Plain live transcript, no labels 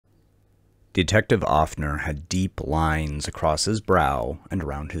Detective Offner had deep lines across his brow and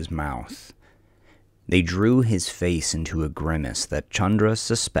around his mouth. They drew his face into a grimace that Chandra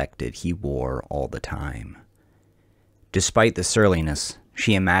suspected he wore all the time. Despite the surliness,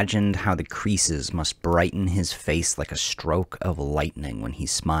 she imagined how the creases must brighten his face like a stroke of lightning when he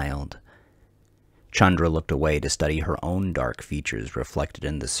smiled. Chandra looked away to study her own dark features reflected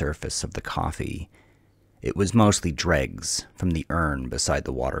in the surface of the coffee. It was mostly dregs from the urn beside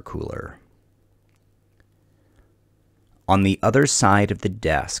the water cooler. On the other side of the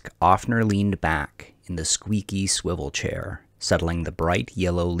desk, Offner leaned back in the squeaky swivel chair, settling the bright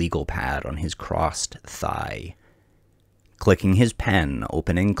yellow legal pad on his crossed thigh. Clicking his pen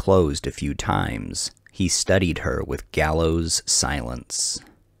open and closed a few times, he studied her with gallows silence.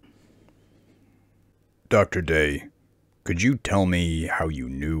 Dr. Day, could you tell me how you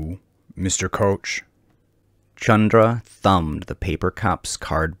knew Mr. Coach? Chandra thumbed the paper cup's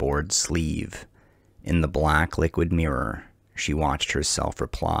cardboard sleeve. In the black liquid mirror, she watched herself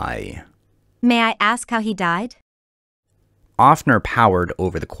reply. May I ask how he died? Offner powered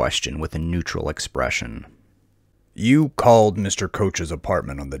over the question with a neutral expression. You called Mr. Coach's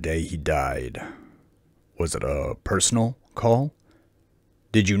apartment on the day he died. Was it a personal call?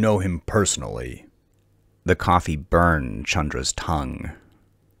 Did you know him personally? The coffee burned Chandra's tongue.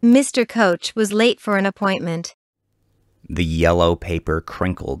 Mr. Coach was late for an appointment. The yellow paper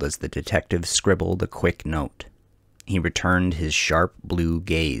crinkled as the detective scribbled a quick note. He returned his sharp blue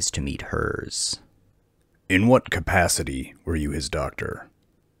gaze to meet hers. In what capacity were you his doctor?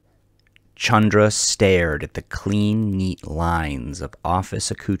 Chandra stared at the clean, neat lines of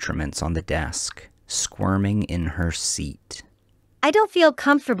office accoutrements on the desk, squirming in her seat. I don't feel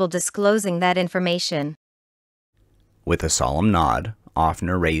comfortable disclosing that information. With a solemn nod,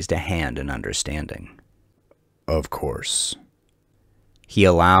 Offner raised a hand in understanding. Of course. He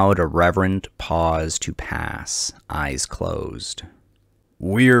allowed a reverent pause to pass, eyes closed.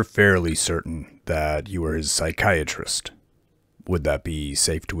 We're fairly certain that you were his psychiatrist. Would that be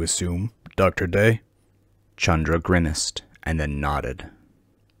safe to assume, Dr. Day? Chandra grimaced and then nodded.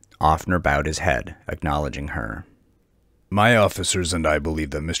 Offner bowed his head, acknowledging her. My officers and I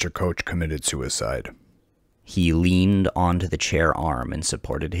believe that Mr. Coach committed suicide. He leaned onto the chair arm and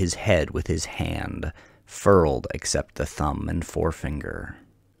supported his head with his hand, furled except the thumb and forefinger.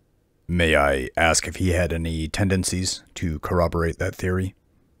 May I ask if he had any tendencies to corroborate that theory?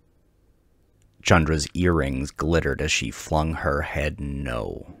 Chandra's earrings glittered as she flung her head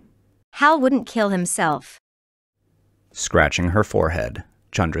no. Hal wouldn't kill himself. Scratching her forehead,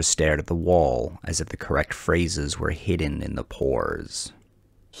 Chandra stared at the wall as if the correct phrases were hidden in the pores.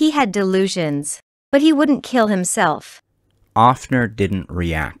 He had delusions, but he wouldn't kill himself. Offner didn't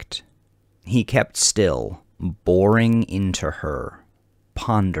react. He kept still, boring into her,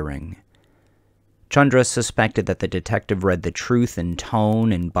 pondering. Chandra suspected that the detective read the truth in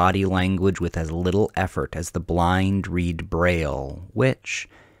tone and body language with as little effort as the blind read Braille, which,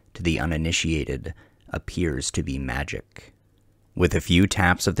 to the uninitiated, appears to be magic. With a few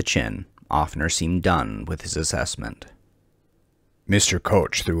taps of the chin, Offner seemed done with his assessment. Mr.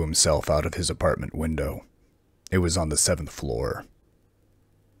 Coach threw himself out of his apartment window. It was on the 7th floor.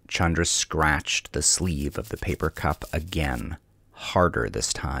 Chandra scratched the sleeve of the paper cup again, harder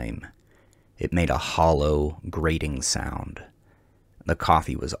this time. It made a hollow, grating sound. The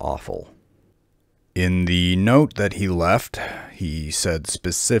coffee was awful. In the note that he left, he said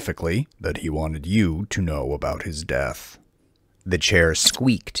specifically that he wanted you to know about his death. The chair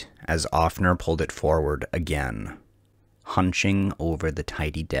squeaked as Offner pulled it forward again. Hunching over the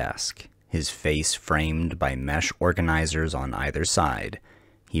tidy desk, his face framed by mesh organizers on either side,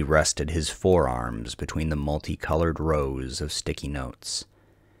 he rested his forearms between the multicolored rows of sticky notes.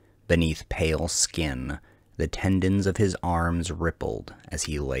 Beneath pale skin, the tendons of his arms rippled as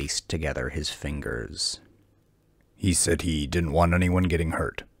he laced together his fingers. He said he didn't want anyone getting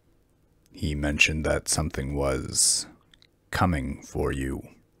hurt. He mentioned that something was coming for you.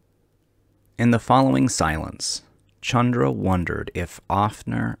 In the following silence, Chandra wondered if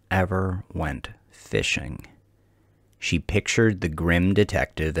Offner ever went fishing. She pictured the grim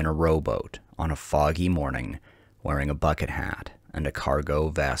detective in a rowboat on a foggy morning, wearing a bucket hat and a cargo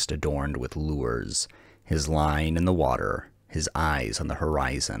vest adorned with lures, his line in the water, his eyes on the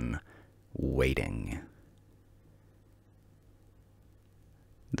horizon, waiting.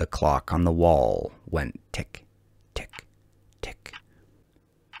 The clock on the wall went tick, tick, tick.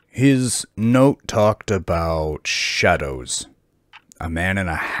 His note talked about shadows, a man in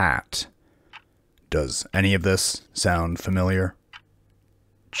a hat. Does any of this sound familiar?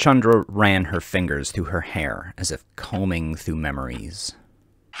 Chandra ran her fingers through her hair as if combing through memories.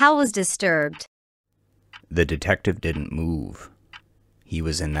 Hal was disturbed. The detective didn't move. He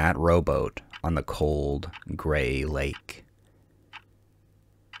was in that rowboat on the cold, gray lake.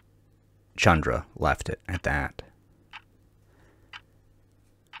 Chandra left it at that.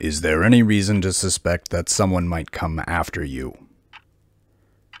 Is there any reason to suspect that someone might come after you?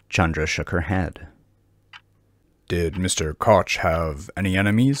 Chandra shook her head. Did Mr. Koch have any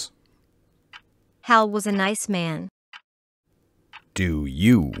enemies? Hal was a nice man. Do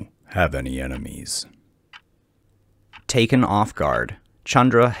you have any enemies? Taken off guard,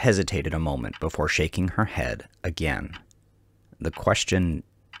 Chandra hesitated a moment before shaking her head again. The question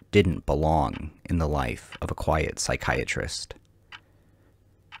didn't belong in the life of a quiet psychiatrist.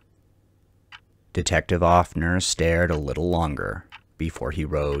 Detective Offner stared a little longer before he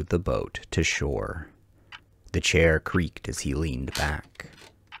rowed the boat to shore. The chair creaked as he leaned back.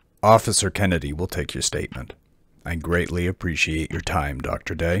 Officer Kennedy will take your statement. I greatly appreciate your time,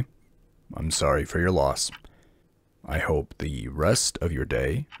 Dr. Day. I'm sorry for your loss. I hope the rest of your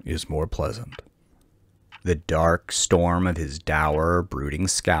day is more pleasant. The dark storm of his dour, brooding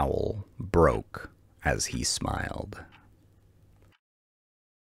scowl broke as he smiled.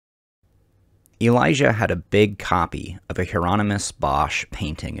 Elijah had a big copy of a Hieronymus Bosch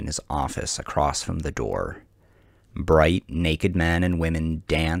painting in his office across from the door. Bright, naked men and women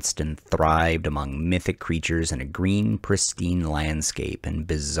danced and thrived among mythic creatures in a green, pristine landscape and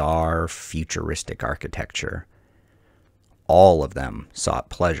bizarre, futuristic architecture. All of them sought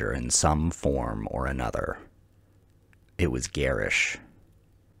pleasure in some form or another. It was garish.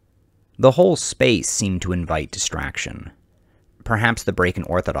 The whole space seemed to invite distraction. Perhaps the break in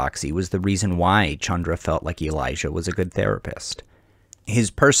orthodoxy was the reason why Chandra felt like Elijah was a good therapist.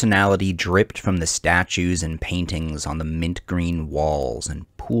 His personality dripped from the statues and paintings on the mint-green walls and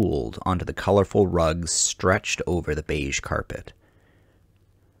pooled onto the colorful rugs stretched over the beige carpet.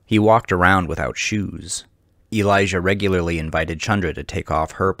 He walked around without shoes. Elijah regularly invited Chandra to take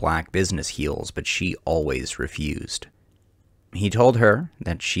off her black business heels, but she always refused. He told her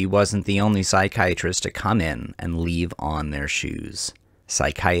that she wasn't the only psychiatrist to come in and leave on their shoes.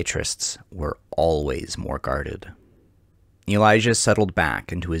 Psychiatrists were always more guarded. Elijah settled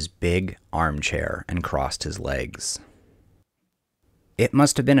back into his big armchair and crossed his legs. "It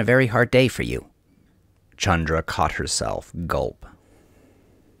must have been a very hard day for you." Chandra caught herself gulp.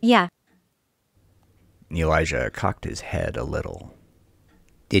 Yeah. Elijah cocked his head a little.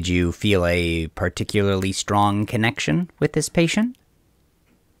 "Did you feel a particularly strong connection with this patient?"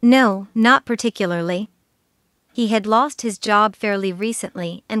 No, not particularly. He had lost his job fairly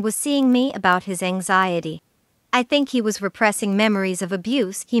recently and was seeing me about his anxiety. I think he was repressing memories of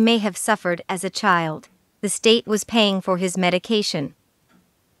abuse he may have suffered as a child. The state was paying for his medication.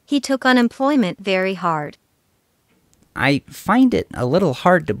 He took unemployment very hard. I find it a little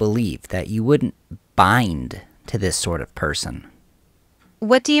hard to believe that you wouldn't bind to this sort of person.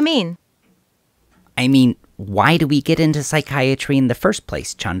 What do you mean? I mean, why do we get into psychiatry in the first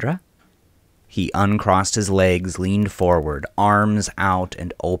place, Chandra? He uncrossed his legs, leaned forward, arms out,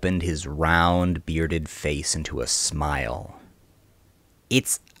 and opened his round, bearded face into a smile.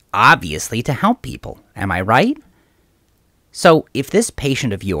 It's obviously to help people, am I right? So, if this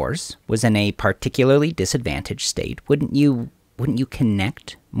patient of yours was in a particularly disadvantaged state, wouldn't you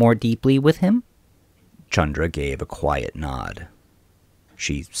connect more deeply with him? Chandra gave a quiet nod.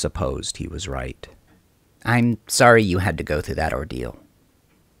 She supposed he was right. I'm sorry you had to go through that ordeal.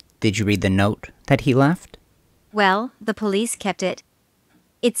 Did you read the note that he left? Well, the police kept it.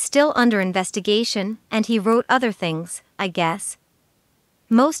 It's still under investigation, and he wrote other things, I guess.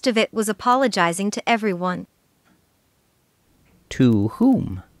 Most of it was apologizing to everyone. To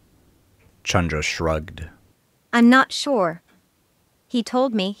whom? Chandra shrugged. I'm not sure. He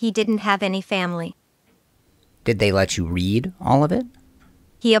told me he didn't have any family. Did they let you read all of it?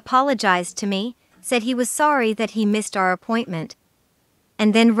 He apologized to me, said he was sorry that he missed our appointment,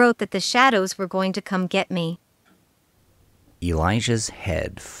 and then wrote that the shadows were going to come get me. Elijah's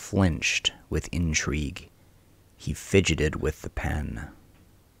head flinched with intrigue. He fidgeted with the pen.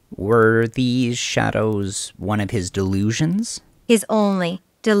 Were these shadows one of his delusions? His only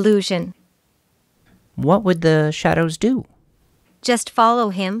delusion. What would the shadows do? Just follow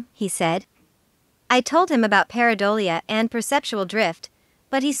him, he said. I told him about pareidolia and perceptual drift,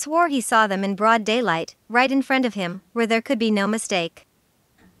 but he swore he saw them in broad daylight, right in front of him, where there could be no mistake.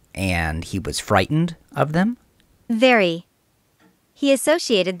 And he was frightened of them? Very. He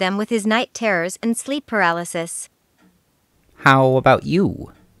associated them with his night terrors and sleep paralysis. How about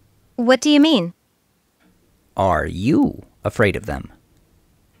you? What do you mean? Are you afraid of them?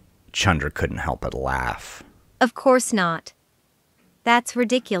 Chandra couldn't help but laugh. Of course not. That's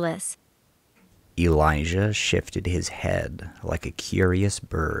ridiculous. Elijah shifted his head like a curious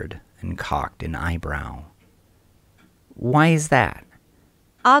bird and cocked an eyebrow. Why is that?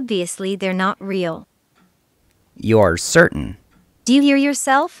 Obviously, they're not real. You're certain? Do you hear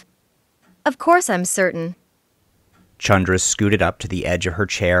yourself? Of course I'm certain. Chandra scooted up to the edge of her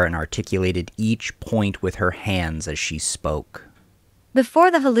chair and articulated each point with her hands as she spoke.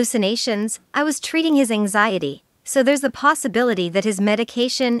 Before the hallucinations, I was treating his anxiety, so there's the possibility that his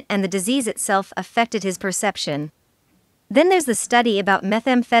medication and the disease itself affected his perception. Then there's the study about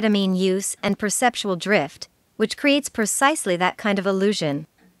methamphetamine use and perceptual drift, which creates precisely that kind of illusion.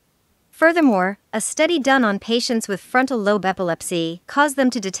 Furthermore, a study done on patients with frontal lobe epilepsy caused them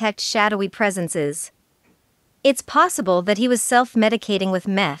to detect shadowy presences. It's possible that he was self-medicating with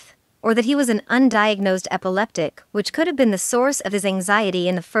meth, or that he was an undiagnosed epileptic, which could have been the source of his anxiety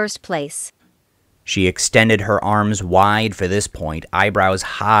in the first place. She extended her arms wide for this point, eyebrows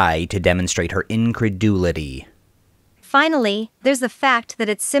high to demonstrate her incredulity. Finally, there's the fact that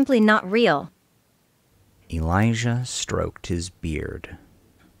it's simply not real. Elijah stroked his beard.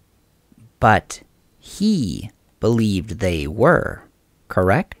 But he believed they were,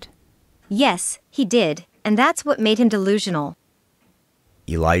 correct? Yes, he did, and that's what made him delusional.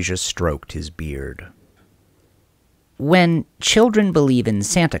 Elijah stroked his beard. When children believe in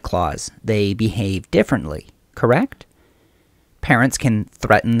Santa Claus, they behave differently, correct? Parents can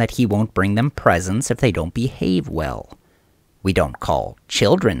threaten that he won't bring them presents if they don't behave well. We don't call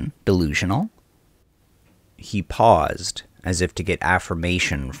children delusional. He paused, as if to get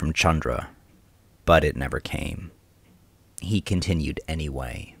affirmation from Chandra, but it never came. He continued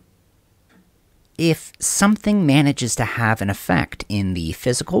anyway. If something manages to have an effect in the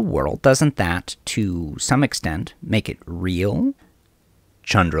physical world, doesn't that, to some extent, make it real?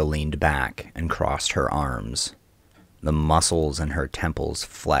 Chandra leaned back and crossed her arms. The muscles in her temples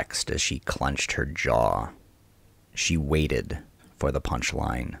flexed as she clenched her jaw. She waited for the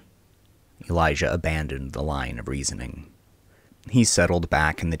punchline. Elijah abandoned the line of reasoning. He settled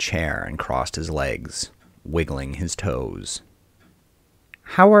back in the chair and crossed his legs, wiggling his toes.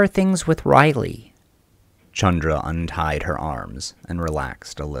 How are things with Riley? Chandra untied her arms and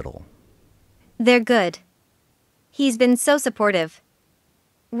relaxed a little. They're good. He's been so supportive.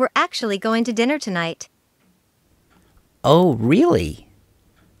 We're actually going to dinner tonight. Oh, really?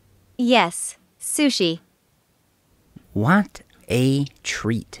 Yes, sushi. What a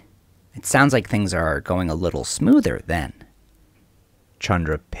treat. It sounds like things are going a little smoother then.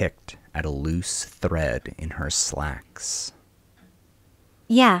 Chandra picked at a loose thread in her slacks.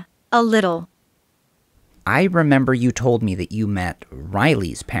 Yeah, a little. I remember you told me that you met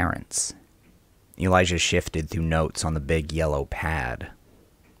Riley's parents. Elijah shifted through notes on the big yellow pad.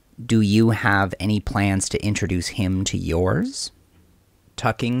 Do you have any plans to introduce him to yours?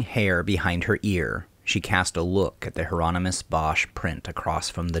 Tucking hair behind her ear, she cast a look at the Hieronymus Bosch print across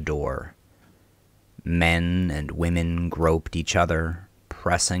from the door. Men and women groped each other,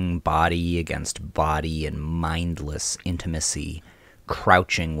 pressing body against body in mindless intimacy,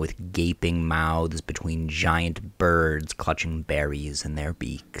 crouching with gaping mouths between giant birds clutching berries in their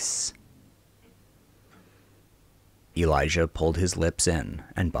beaks. Elijah pulled his lips in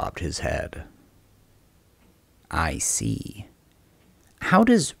and bobbed his head. I see. How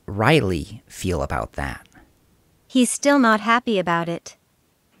does Riley feel about that? He's still not happy about it.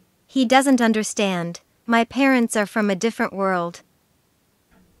 He doesn't understand. My parents are from a different world.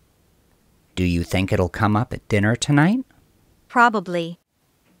 Do you think it'll come up at dinner tonight? Probably.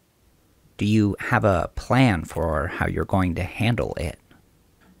 Do you have a plan for how you're going to handle it?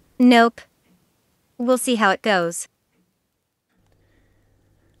 Nope. We'll see how it goes.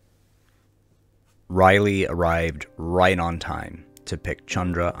 Riley arrived right on time to pick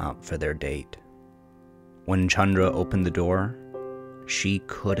Chandra up for their date. When Chandra opened the door, she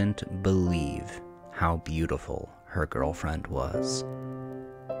couldn't believe how beautiful her girlfriend was.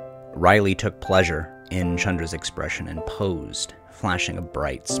 Riley took pleasure in Chandra's expression and posed, flashing a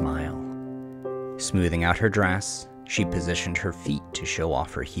bright smile. Smoothing out her dress, she positioned her feet to show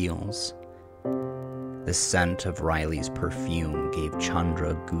off her heels. The scent of Riley's perfume gave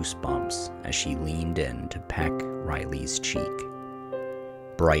Chandra goosebumps as she leaned in to peck Riley's cheek.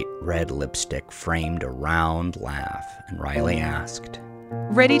 Bright red lipstick framed a round laugh, and Riley asked,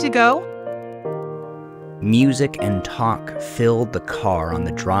 Ready to go? Music and talk filled the car on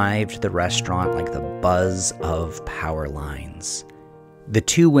the drive to the restaurant like the buzz of power lines. The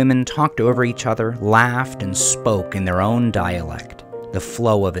two women talked over each other, laughed, and spoke in their own dialect, the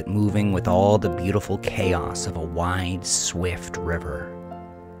flow of it moving with all the beautiful chaos of a wide, swift river.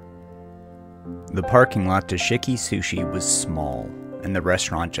 The parking lot to Shiki Sushi was small, and the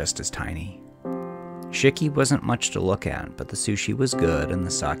restaurant just as tiny. Shiki wasn't much to look at, but the sushi was good and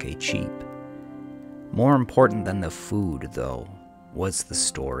the sake cheap. More important than the food, though, was the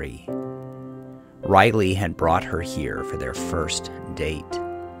story. Riley had brought her here for their first date.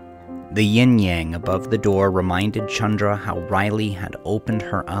 The yin-yang above the door reminded Chandra how Riley had opened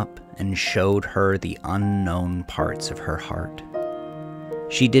her up and showed her the unknown parts of her heart.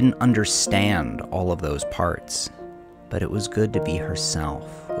 She didn't understand all of those parts, but it was good to be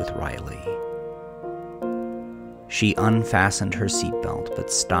herself with Riley. She unfastened her seatbelt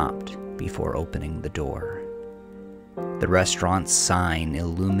but stopped before opening the door. The restaurant's sign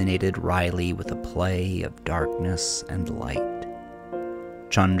illuminated Riley with a play of darkness and light.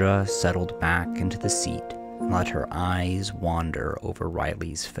 Chandra settled back into the seat and let her eyes wander over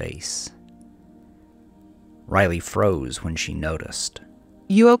Riley's face. Riley froze when she noticed.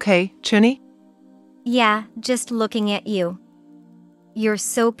 You okay, Chunny? Yeah, just looking at you. You're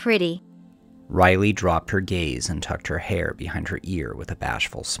so pretty. Riley dropped her gaze and tucked her hair behind her ear with a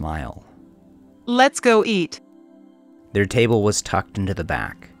bashful smile. Let's go eat. Their table was tucked into the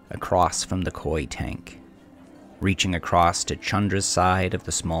back, across from the koi tank. Reaching across to Chandra's side of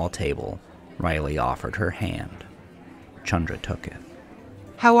the small table, Riley offered her hand. Chandra took it.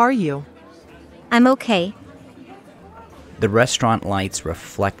 How are you? I'm okay. The restaurant lights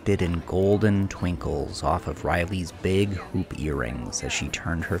reflected in golden twinkles off of Riley's big hoop earrings as she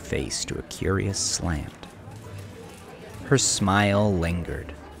turned her face to a curious slant. Her smile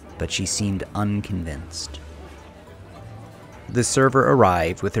lingered, but she seemed unconvinced. The server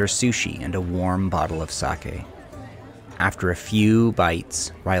arrived with their sushi and a warm bottle of sake. After a few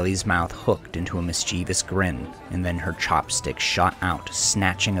bites, Riley's mouth hooked into a mischievous grin, and then her chopstick shot out,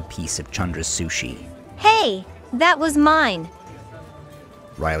 snatching a piece of Chandra's sushi. Hey, that was mine.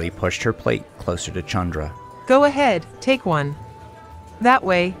 Riley pushed her plate closer to Chandra. Go ahead, take one. That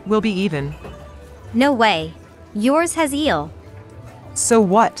way, we'll be even. No way. Yours has eel. So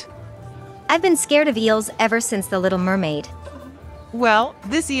what? I've been scared of eels ever since The Little Mermaid. Well,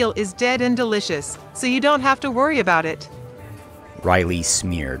 this eel is dead and delicious, so you don't have to worry about it. Riley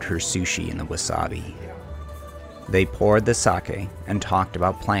smeared her sushi in the wasabi. They poured the sake and talked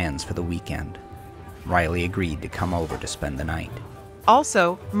about plans for the weekend. Riley agreed to come over to spend the night.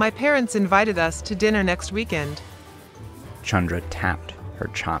 Also, my parents invited us to dinner next weekend. Chandra tapped her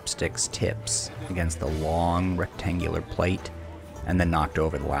chopsticks' tips against the long rectangular plate and then knocked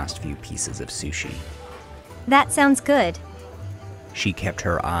over the last few pieces of sushi. That sounds good. She kept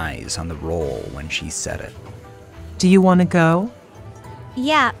her eyes on the roll when she said it. Do you want to go?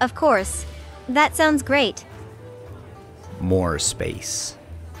 Yeah, of course. That sounds great. More space.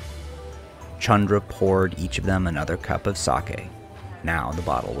 Chandra poured each of them another cup of sake. Now the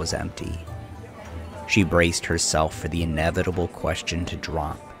bottle was empty. She braced herself for the inevitable question to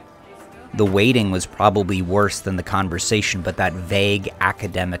drop. The waiting was probably worse than the conversation, but that vague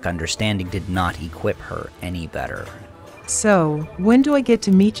academic understanding did not equip her any better. So, when do I get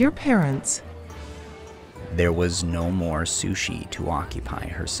to meet your parents? There was no more sushi to occupy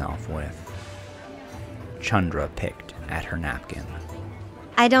herself with. Chandra picked at her napkin.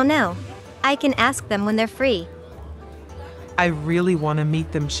 I don't know. I can ask them when they're free. I really want to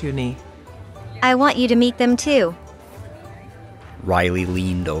meet them, Chunny. I want you to meet them too. Riley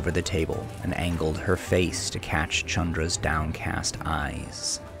leaned over the table and angled her face to catch Chandra's downcast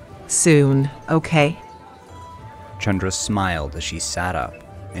eyes. Soon, okay? Chandra smiled as she sat up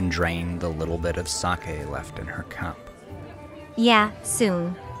and drained the little bit of sake left in her cup. Yeah,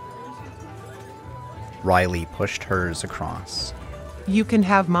 soon. Riley pushed hers across. You can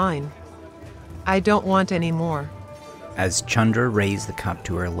have mine. I don't want any more. As Chandra raised the cup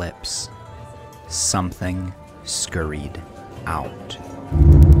to her lips, something scurried out.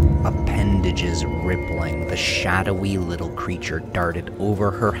 Appendages rippling, the shadowy little creature darted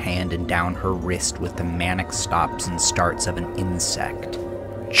over her hand and down her wrist with the manic stops and starts of an insect.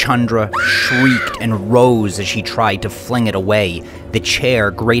 Chandra shrieked and rose as she tried to fling it away. The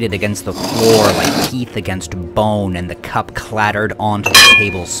chair grated against the floor like teeth against bone, and the cup clattered onto the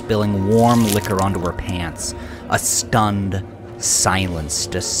table, spilling warm liquor onto her pants. A stunned silence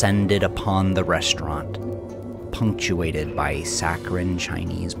descended upon the restaurant, punctuated by saccharine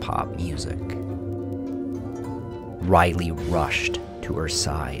Chinese pop music. Riley rushed to her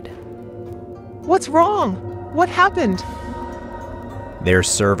side. What's wrong? What happened? Their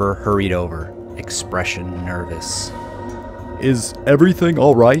server hurried over, expression nervous. Is everything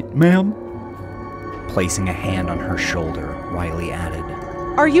all right, ma'am? Placing a hand on her shoulder, Riley added.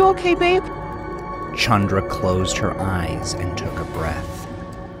 Are you okay, babe? Chandra closed her eyes and took a breath.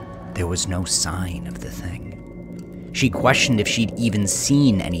 There was no sign of the thing. She questioned if she'd even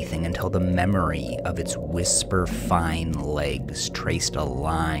seen anything until the memory of its whisper-fine legs traced a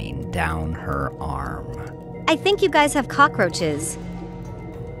line down her arm. I think you guys have cockroaches.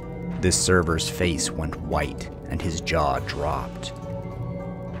 The server's face went white and his jaw dropped.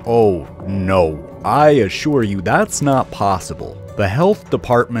 Oh, no. I assure you that's not possible. The health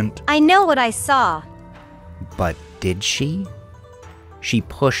department... I know what I saw. But did she? She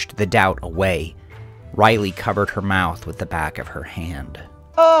pushed the doubt away. Riley covered her mouth with the back of her hand.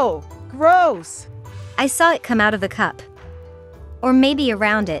 Oh, gross. I saw it come out of the cup. Or maybe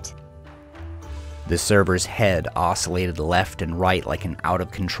around it. The server's head oscillated left and right like an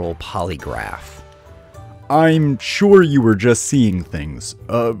out-of-control polygraph. I'm sure you were just seeing things.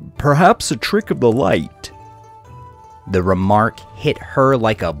 Perhaps a trick of the light. The remark hit her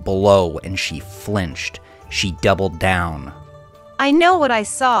like a blow and she flinched. She doubled down. I know what I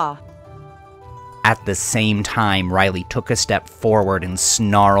saw. At the same time, Riley took a step forward and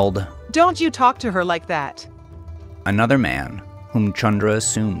snarled, Don't you talk to her like that. Another man, whom Chandra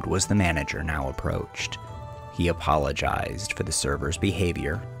assumed was the manager, now approached. He apologized for the server's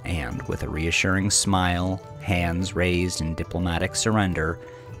behavior and, with a reassuring smile, hands raised in diplomatic surrender,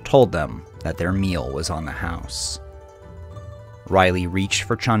 told them that their meal was on the house. Riley reached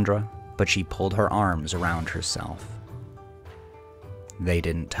for Chandra, but she pulled her arms around herself. They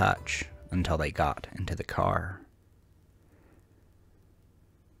didn't touch until they got into the car.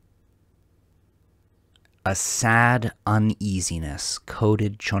 A sad uneasiness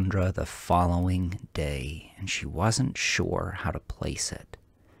coated Chandra the following day, and she wasn't sure how to place it.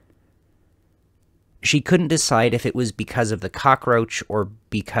 She couldn't decide if it was because of the cockroach, or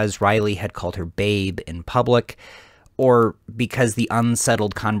because Riley had called her babe in public, or because the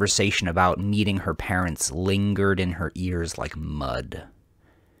unsettled conversation about meeting her parents lingered in her ears like mud.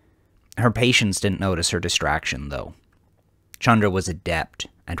 Her patients didn't notice her distraction, though. Chandra was adept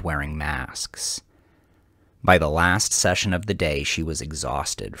at wearing masks. By the last session of the day, she was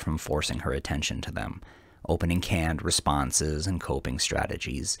exhausted from forcing her attention to them, opening canned responses and coping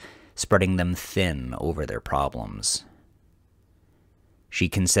strategies, spreading them thin over their problems. She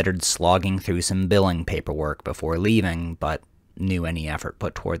considered slogging through some billing paperwork before leaving, but knew any effort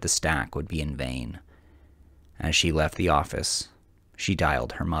put toward the stack would be in vain. As she left the office, she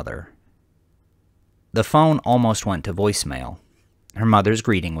dialed her mother. The phone almost went to voicemail. Her mother's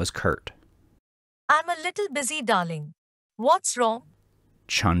greeting was curt. I'm a little busy, darling. What's wrong?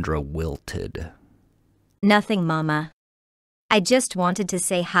 Chandra wilted. Nothing, Mama. I just wanted to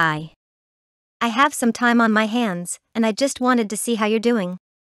say hi. I have some time on my hands, and I just wanted to see how you're doing.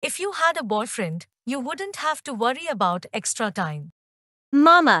 If you had a boyfriend, you wouldn't have to worry about extra time.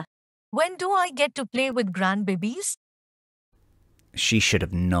 Mama! When do I get to play with grandbabies? She should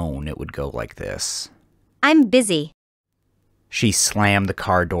have known it would go like this. I'm busy. She slammed the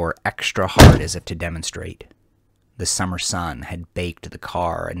car door extra hard as if to demonstrate. The summer sun had baked the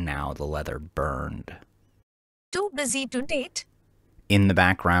car and now the leather burned. Too busy to date? In the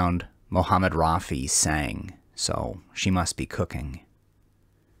background, Mohammed Rafi sang, so she must be cooking.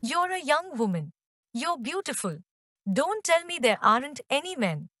 You're a young woman. You're beautiful. Don't tell me there aren't any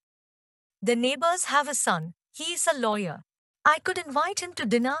men. The neighbors have a son. He's a lawyer. I could invite him to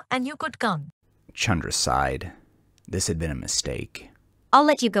dinner and you could come. Chandra sighed. This had been a mistake. I'll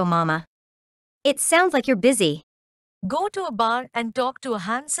let you go, Mama. It sounds like you're busy. Go to a bar and talk to a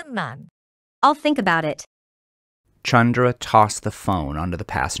handsome man. I'll think about it. Chandra tossed the phone onto the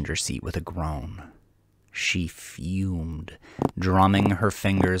passenger seat with a groan. She fumed, drumming her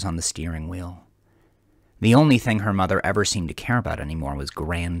fingers on the steering wheel. The only thing her mother ever seemed to care about anymore was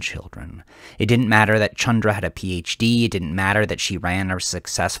grandchildren. It didn't matter that Chandra had a PhD. It didn't matter that she ran a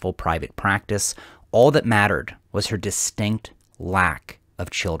successful private practice. All that mattered was her distinct lack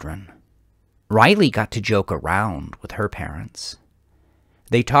of children. Riley got to joke around with her parents.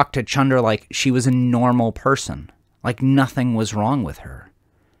 They talked to Chandra like she was a normal person, like nothing was wrong with her.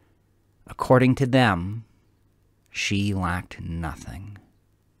 According to them, she lacked nothing.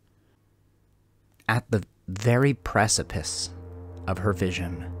 At the very precipice of her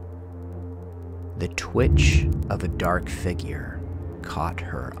vision, the twitch of a dark figure caught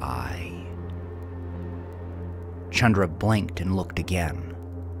her eye. Chandra blinked and looked again.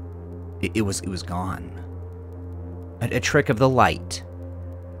 It was gone. A trick of the light.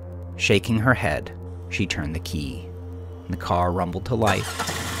 Shaking her head, she turned the key. The car rumbled to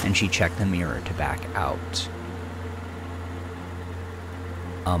life, and she checked the mirror to back out.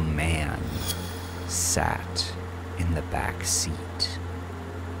 A man sat in the back seat.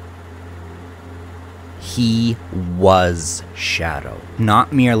 He was Shadow,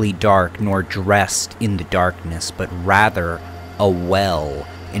 not merely dark nor dressed in the darkness, but rather a well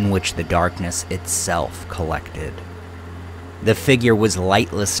in which the darkness itself collected. The figure was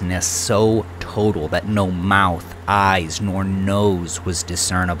lightlessness so total that no mouth, eyes, nor nose was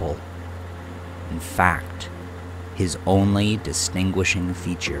discernible. In fact, his only distinguishing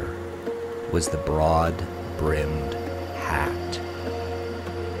feature was the broad-brimmed hat.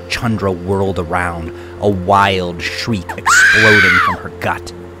 Chandra whirled around, a wild shriek exploding from her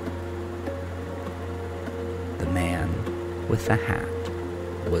gut. The man with the hat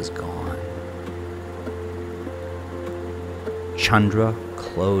was gone. Chandra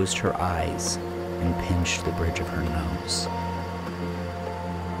closed her eyes and pinched the bridge of her nose.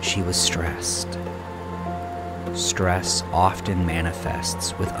 She was stressed. Stress often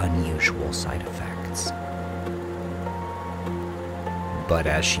manifests with unusual side effects. But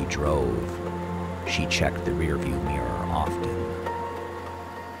as she drove, she checked the rearview mirror often.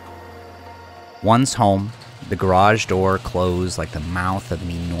 Once home, the garage door closed like the mouth of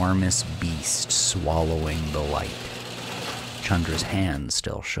an enormous beast swallowing the light. Chandra's hand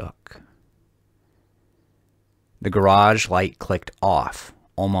still shook. The garage light clicked off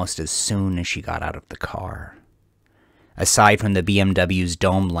almost as soon as she got out of the car. Aside from the BMW's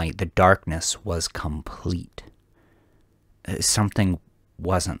dome light, the darkness was complete. Something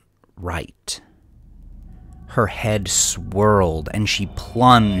wasn't right. Her head swirled, and she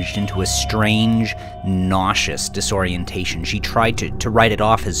plunged into a strange, nauseous disorientation. She tried to write it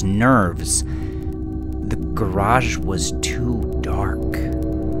off as nerves. The garage was too dark,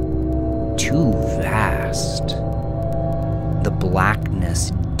 too vast. The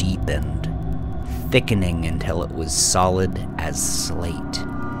blackness deepened, thickening until it was solid as slate.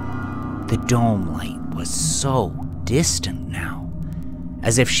 The dome light was so distant now,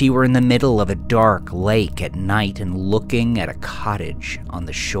 as if she were in the middle of a dark lake at night and looking at a cottage on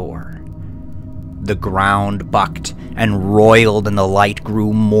the shore. The ground bucked and roiled and the light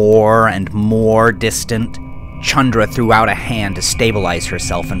grew more and more distant. Chandra threw out a hand to stabilize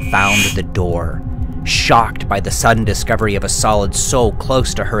herself and found the door. Shocked by the sudden discovery of a solid so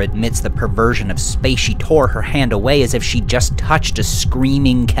close to her amidst the perversion of space, she tore her hand away as if she'd just touched a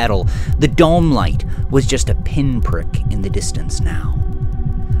screaming kettle. The dome light was just a pinprick in the distance now.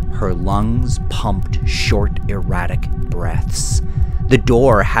 Her lungs pumped short, erratic breaths. The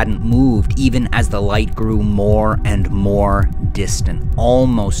door hadn't moved even as the light grew more and more distant.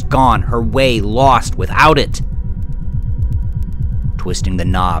 Almost gone, her way lost without it. Twisting the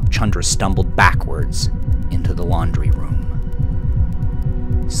knob, Chandra stumbled backwards into the laundry room.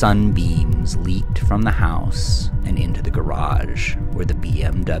 Sunbeams leaked from the house and into the garage where the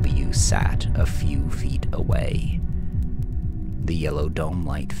BMW sat a few feet away. The yellow dome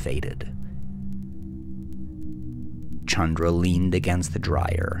light faded. Chandra leaned against the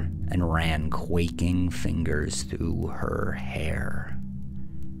dryer and ran quaking fingers through her hair.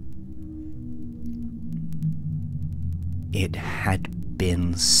 It had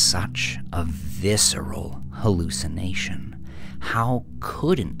been such a visceral hallucination. How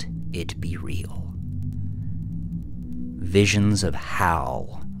couldn't it be real? Visions of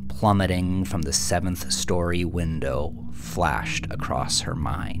Hal plummeting from the 7th-story window flashed across her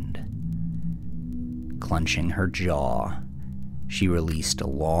mind. Clenching her jaw, she released a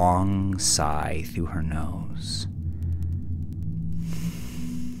long sigh through her nose.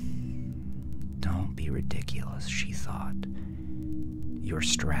 Don't be ridiculous, she thought. You're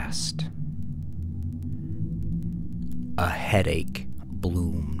stressed. A headache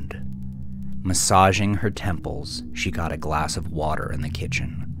bloomed. Massaging her temples, she got a glass of water in the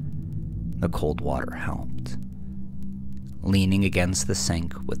kitchen. The cold water helped. Leaning against the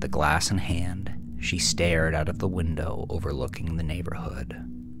sink with the glass in hand, she stared out of the window overlooking the neighborhood.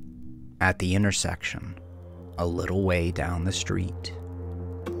 At the intersection, a little way down the street,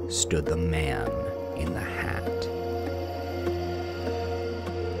 stood the man in the hat.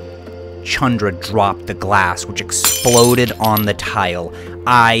 Chandra dropped the glass, which exploded on the tile.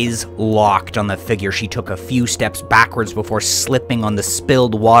 Eyes locked on the figure, she took a few steps backwards before slipping on the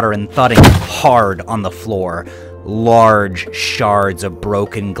spilled water and thudding hard on the floor. Large shards of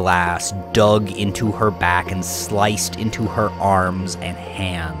broken glass dug into her back and sliced into her arms and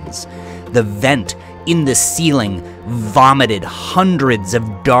hands. The vent in the ceiling vomited hundreds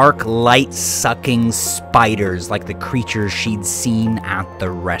of dark, light-sucking spiders like the creatures she'd seen at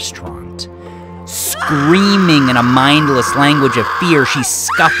the restaurant. Screaming in a mindless language of fear, she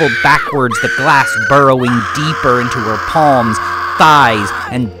scuffled backwards, the glass burrowing deeper into her palms, thighs,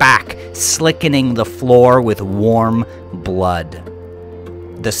 and back, slickening the floor with warm blood.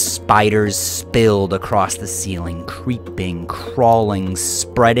 The spiders spilled across the ceiling, creeping, crawling,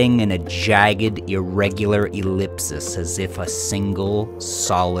 spreading in a jagged, irregular ellipsis as if a single,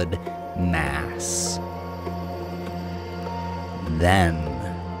 solid mass. Then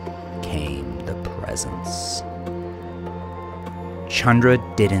came the presence. Chandra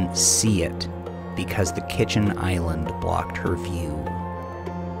didn't see it because the kitchen island blocked her view,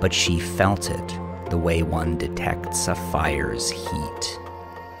 but she felt it the way one detects a fire's heat.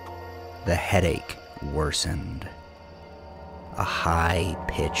 The headache worsened. A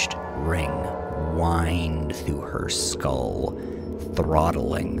high-pitched ring whined through her skull,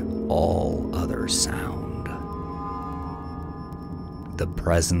 throttling all other sound. The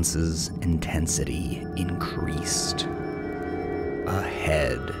presence's intensity increased. A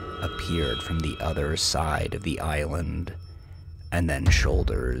head appeared from the other side of the island, and then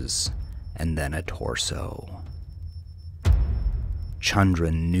shoulders, and then a torso. Chandra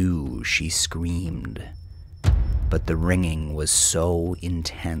knew she screamed, but the ringing was so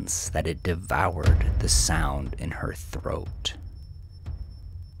intense that it devoured the sound in her throat.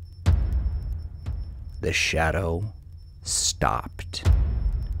 The shadow stopped.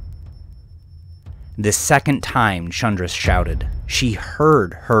 The second time Chandra shouted, she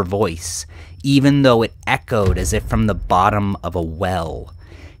heard her voice, even though it echoed as if from the bottom of a well.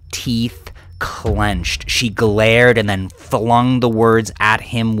 Teeth clenched, she glared and then flung the words at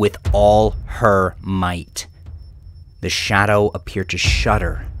him with all her might. The shadow appeared to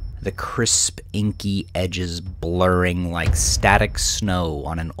shudder, the crisp, inky edges blurring like static snow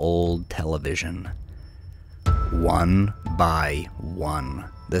on an old television. One by one,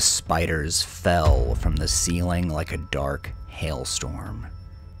 the spiders fell from the ceiling like a dark hailstorm.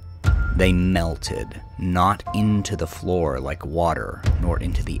 They melted, not into the floor like water, nor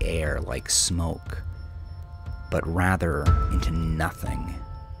into the air like smoke, but rather into nothing,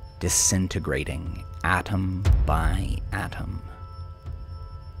 disintegrating atom by atom.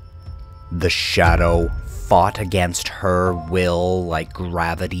 The shadow fought against her will like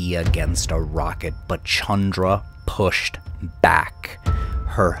gravity against a rocket, but Chandra pushed back.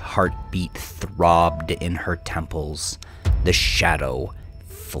 Her heartbeat throbbed in her temples. The shadow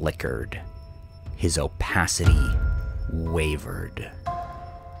flickered. His opacity wavered.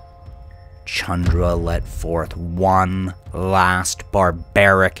 Chandra let forth one last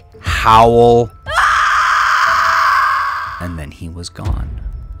barbaric howl, and then he was gone.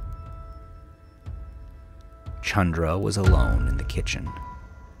 Chandra was alone in the kitchen,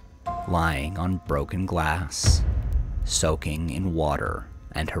 lying on broken glass, soaking in water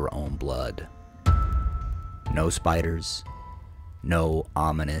and her own blood. No spiders, no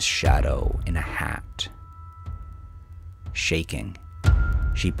ominous shadow in a hat. Shaking,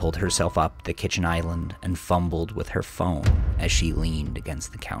 she pulled herself up the kitchen island and fumbled with her phone as she leaned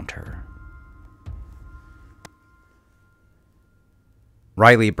against the counter.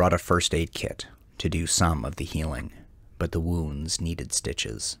 Riley brought a first aid kit to do some of the healing, but the wounds needed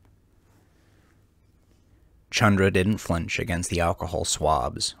stitches. Chandra didn't flinch against the alcohol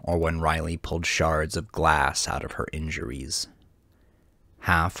swabs or when Riley pulled shards of glass out of her injuries.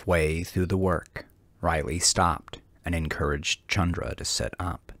 Halfway through the work, Riley stopped and encouraged Chandra to sit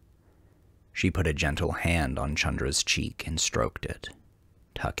up. She put a gentle hand on Chandra's cheek and stroked it,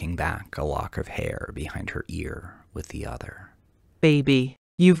 tucking back a lock of hair behind her ear with the other. Baby,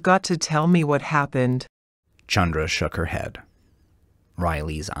 you've got to tell me what happened. Chandra shook her head.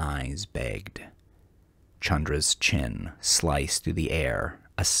 Riley's eyes begged. Chandra's chin sliced through the air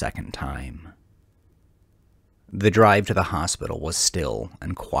a second time. The drive to the hospital was still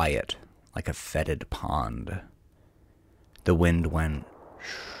and quiet, like a fetid pond. The wind went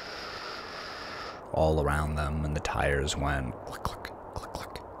all around them, and the tires went click, click, click,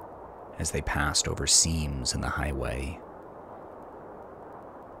 click, as they passed over seams in the highway.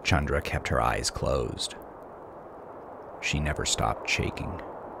 Chandra kept her eyes closed. She never stopped shaking.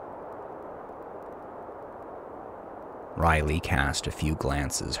 Riley cast a few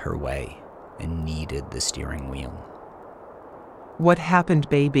glances her way and kneaded the steering wheel. What happened,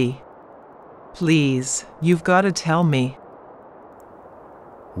 baby? Please, you've got to tell me.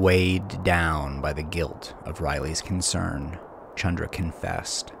 Weighed down by the guilt of Riley's concern, Chandra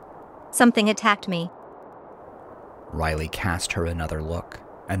confessed. Something attacked me. Riley cast her another look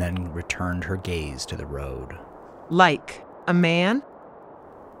and then returned her gaze to the road. Like a man?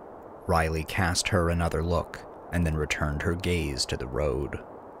 Riley cast her another look and then returned her gaze to the road.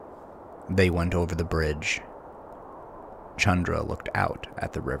 They went over the bridge. Chandra looked out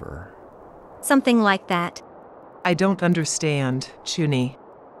at the river. Something like that. I don't understand, Chuni.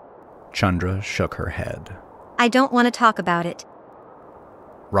 Chandra shook her head. I don't want to talk about it.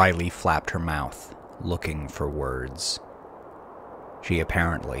 Riley flapped her mouth, looking for words. She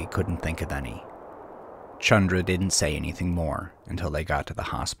apparently couldn't think of any. Chandra didn't say anything more until they got to the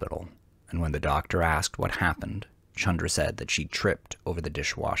hospital, and when the doctor asked what happened, Chandra said that she tripped over the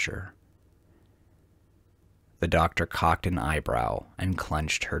dishwasher. The doctor cocked an eyebrow and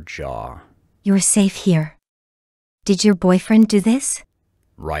clenched her jaw. You're safe here. Did your boyfriend do this?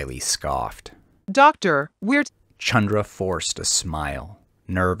 Riley scoffed. Doctor, we're... Chandra forced a smile,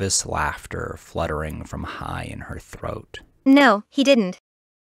 nervous laughter fluttering from high in her throat. No, he didn't.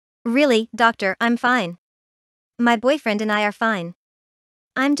 Really, doctor, I'm fine. My boyfriend and I are fine.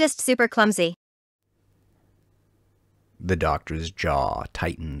 I'm just super clumsy. The doctor's jaw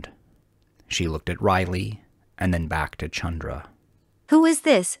tightened. She looked at Riley and then back to Chandra. Who is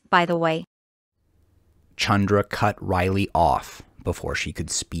this, by the way? Chandra cut Riley off before she could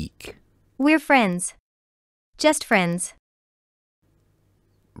speak. We're friends. Just friends.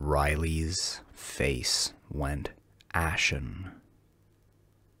 Riley's face went ashen.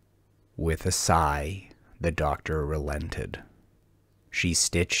 With a sigh, the doctor relented. She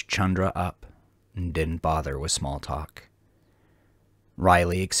stitched Chandra up and didn't bother with small talk.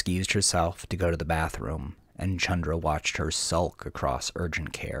 Riley excused herself to go to the bathroom, and Chandra watched her sulk across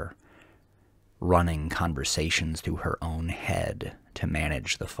urgent care, running conversations through her own head to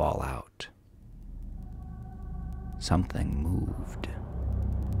manage the fallout. Something moved.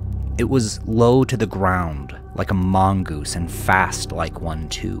 It was low to the ground, like a mongoose, and fast like one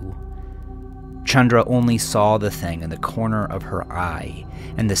too. Chandra only saw the thing in the corner of her eye,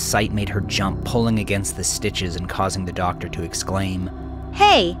 and the sight made her jump, pulling against the stitches and causing the doctor to exclaim,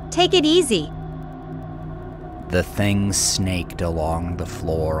 Hey, take it easy. The thing snaked along the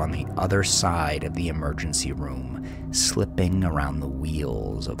floor on the other side of the emergency room, slipping around the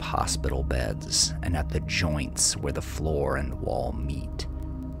wheels of hospital beds and at the joints where the floor and wall meet,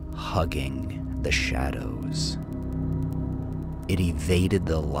 hugging the shadows. It evaded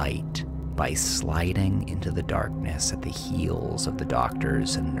the light by sliding into the darkness at the heels of the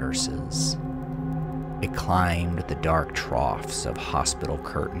doctors and nurses. It climbed the dark troughs of hospital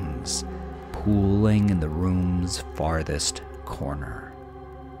curtains, pooling in the room's farthest corner.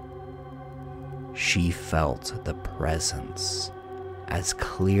 She felt the presence as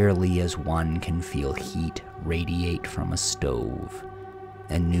clearly as one can feel heat radiate from a stove,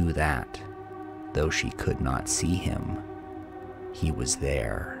 and knew that, though she could not see him, he was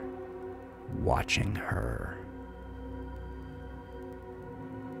there, watching her.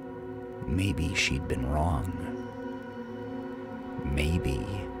 Maybe she'd been wrong. Maybe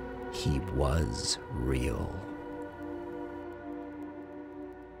he was real.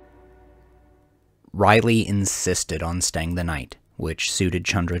 Riley insisted on staying the night, which suited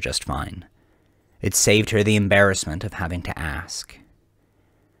Chandra just fine. It saved her the embarrassment of having to ask.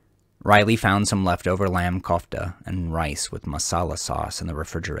 Riley found some leftover lamb kofta and rice with masala sauce in the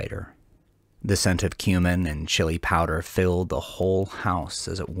refrigerator. The scent of cumin and chili powder filled the whole house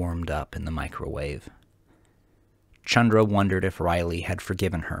as it warmed up in the microwave. Chandra wondered if Riley had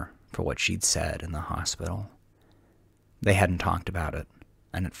forgiven her for what she'd said in the hospital. They hadn't talked about it,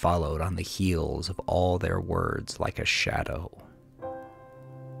 and it followed on the heels of all their words like a shadow.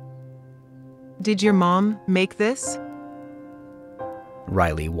 Did your mom make this?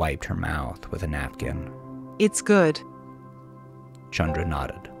 Riley wiped her mouth with a napkin. It's good. Chandra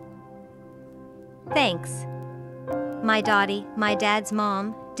nodded. Thanks. My dad's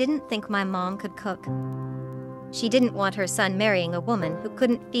mom, didn't think my mom could cook. She didn't want her son marrying a woman who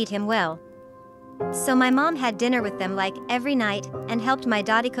couldn't feed him well. So my mom had dinner with them like every night and helped my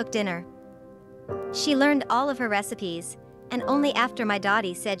daddy cook dinner. She learned all of her recipes, and only after my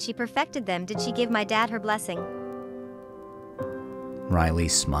daddy said she perfected them did she give my dad her blessing. Riley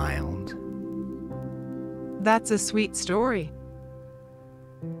smiled. That's a sweet story.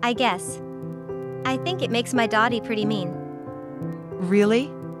 I guess. I think it makes my daddy pretty mean.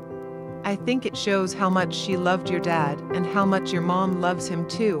 Really? I think it shows how much she loved your dad and how much your mom loves him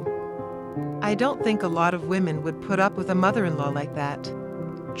too. I don't think a lot of women would put up with a mother-in-law like that.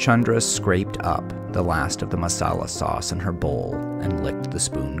 Chandra scraped up the last of the masala sauce in her bowl and licked the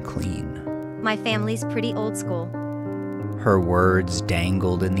spoon clean. My family's pretty old school. Her words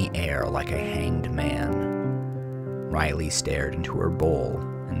dangled in the air like a hanged man. Riley stared into her bowl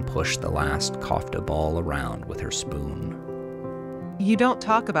and pushed the last kofta ball around with her spoon. You don't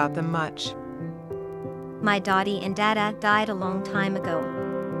talk about them much. My daddy and dada died a long time ago.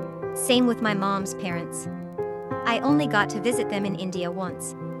 Same with my mom's parents. I only got to visit them in India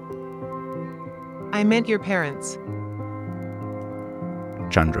once. I meant your parents.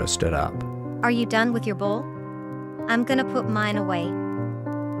 Chandra stood up. Are you done with your bowl? I'm gonna put mine away.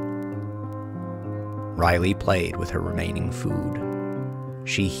 Riley played with her remaining food.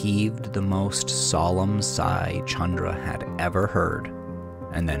 She heaved the most solemn sigh Chandra had ever heard,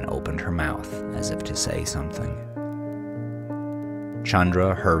 and then opened her mouth as if to say something.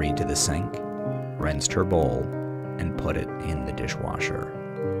 Chandra hurried to the sink, rinsed her bowl, and put it in the dishwasher.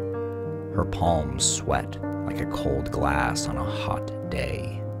 Her palms sweat like a cold glass on a hot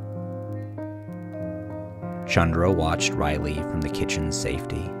day. Chandra watched Riley from the kitchen's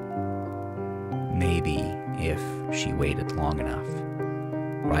safety. Maybe if she waited long enough,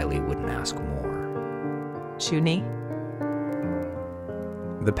 Riley wouldn't ask more. Chuni?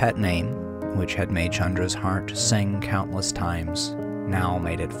 The pet name, which had made Chandra's heart sing countless times, now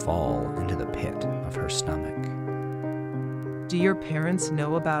made it fall into the pit of her stomach. Do your parents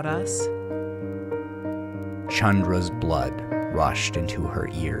know about us? Chandra's blood rushed into her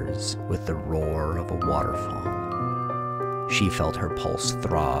ears with the roar of a waterfall. She felt her pulse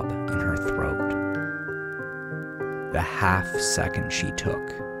throb in her throat. The half-second she took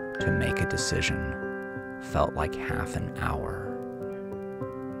to make a decision felt like half an hour.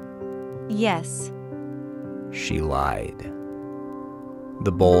 Yes. She lied.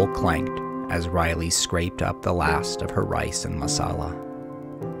 The bowl clanked as Riley scraped up the last of her rice and masala.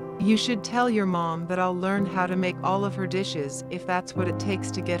 You should tell your mom that I'll learn how to make all of her dishes if that's what it takes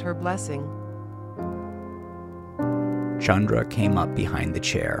to get her blessing. Chandra came up behind the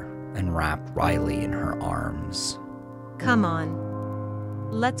chair and wrapped Riley in her arms. Come on.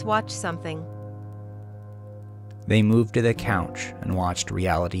 Let's watch something. They moved to the couch and watched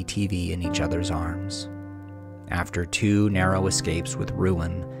reality TV in each other's arms. After 2 narrow escapes with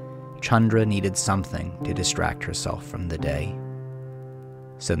ruin, Chandra needed something to distract herself from the day.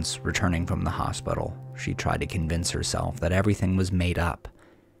 Since returning from the hospital, she tried to convince herself that everything was made up.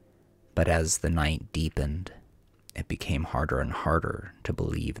 But as the night deepened, it became harder and harder to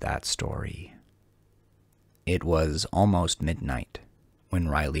believe that story. It was almost midnight when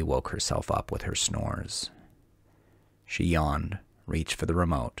Riley woke herself up with her snores. She yawned, reached for the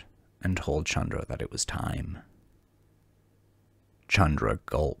remote, and told Chandra that it was time. Chandra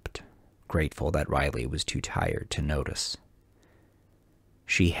gulped, grateful that Riley was too tired to notice.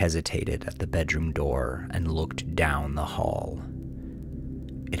 She hesitated at the bedroom door and looked down the hall.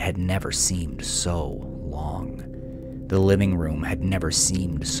 It had never seemed so long. The living room had never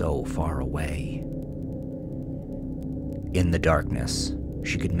seemed so far away. In the darkness,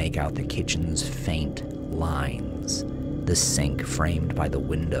 she could make out the kitchen's faint lines, the sink framed by the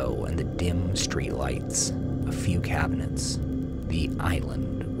window and the dim streetlights, a few cabinets, the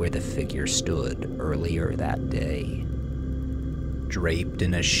island where the figure stood earlier that day. Draped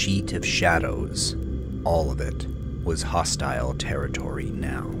in a sheet of shadows, all of it was hostile territory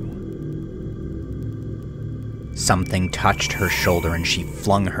now. Something touched her shoulder and she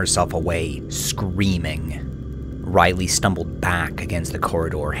flung herself away, screaming. Riley stumbled back against the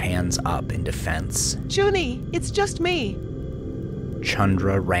corridor, hands up in defense. Chuni, it's just me.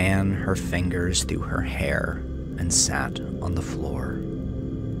 Chandra ran her fingers through her hair and sat on the floor.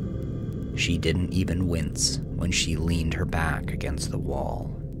 She didn't even wince when she leaned her back against the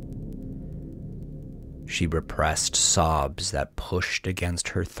wall. She repressed sobs that pushed against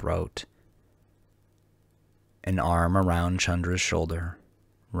her throat. An arm around Chandra's shoulder,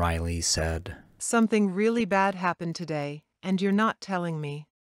 Riley said, Something really bad happened today, and you're not telling me.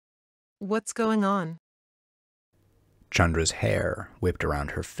 What's going on? Chandra's hair whipped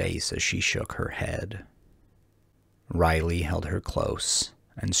around her face as she shook her head. Riley held her close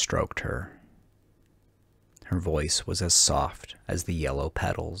and stroked her. Her voice was as soft as the yellow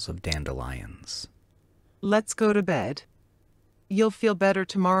petals of dandelions. Let's go to bed. You'll feel better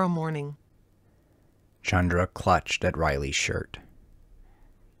tomorrow morning. Chandra clutched at Riley's shirt.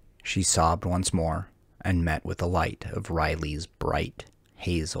 She sobbed once more and met with the light of Riley's bright,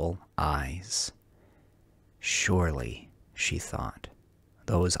 hazel eyes. Surely, she thought,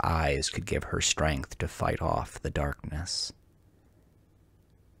 those eyes could give her strength to fight off the darkness.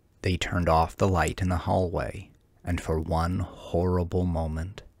 They turned off the light in the hallway, and for one horrible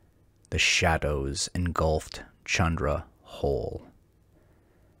moment, the shadows engulfed Chandra whole.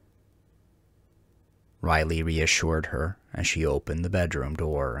 Riley reassured her as she opened the bedroom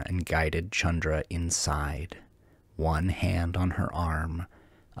door and guided Chandra inside, one hand on her arm,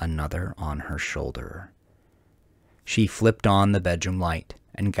 another on her shoulder. She flipped on the bedroom light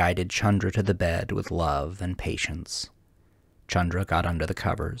and guided Chandra to the bed with love and patience. Chandra got under the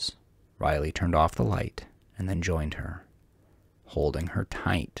covers. Riley turned off the light and then joined her, holding her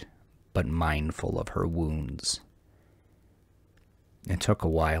tight but mindful of her wounds. It took a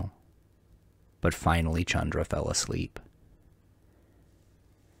while, but finally Chandra fell asleep.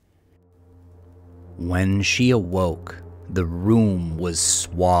 When she awoke, the room was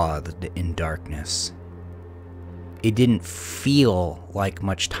swathed in darkness. It didn't feel like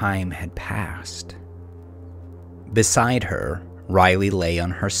much time had passed. Beside her, Riley lay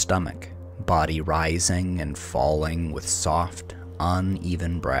on her stomach, body rising and falling with soft,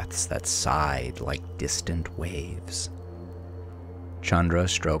 uneven breaths that sighed like distant waves. Chandra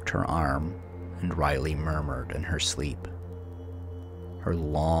stroked her arm, and Riley murmured in her sleep. Her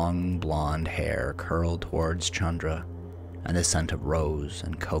long blonde hair curled towards Chandra, and the scent of rose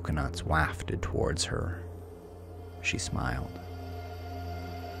and coconuts wafted towards her. She smiled.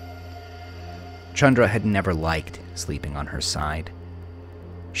 Chandra had never liked sleeping on her side.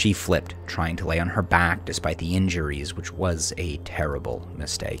 She flipped, trying to lay on her back despite the injuries, which was a terrible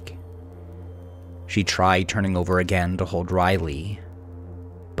mistake. She tried turning over again to hold Riley,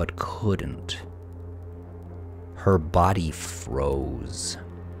 but couldn't. Her body froze.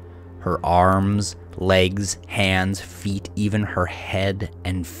 Her arms, legs, hands, feet, even her head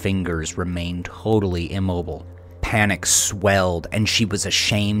and fingers remained totally immobile. Panic swelled, and she was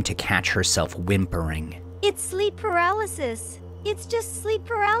ashamed to catch herself whimpering. It's sleep paralysis. It's just sleep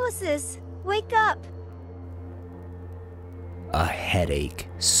paralysis. Wake up. A headache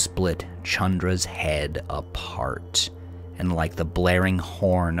split Chandra's head apart, and like the blaring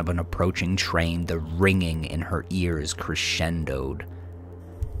horn of an approaching train, the ringing in her ears crescendoed.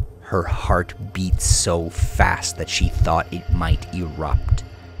 Her heart beat so fast that she thought it might erupt.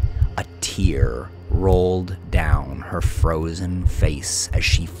 A tear rolled down her frozen face as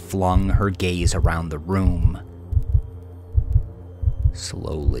she flung her gaze around the room.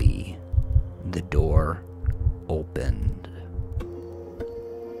 Slowly, the door opened.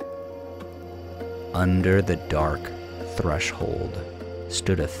 Under the dark threshold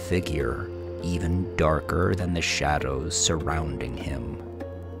stood a figure even darker than the shadows surrounding him.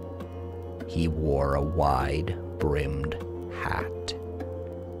 He wore a wide-brimmed hat.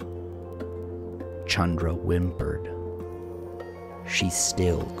 Chandra whimpered. She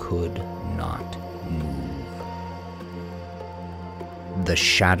still could not move. The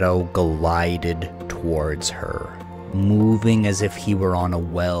shadow glided towards her, moving as if he were on a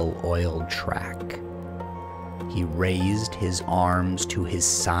well-oiled track. He raised his arms to his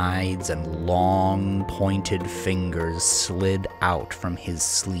sides and long, pointed fingers slid out from his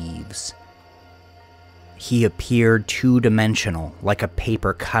sleeves. He appeared two-dimensional, like a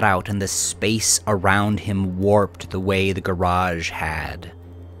paper cutout, and the space around him warped the way the garage had.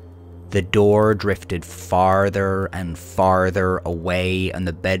 The door drifted farther and farther away, and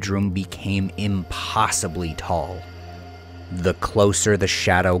the bedroom became impossibly tall. The closer the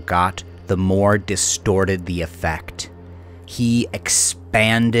shadow got, the more distorted the effect. He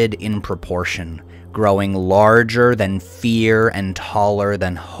expanded in proportion, growing larger than fear and taller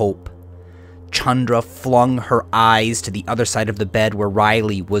than hope. Chandra flung her eyes to the other side of the bed where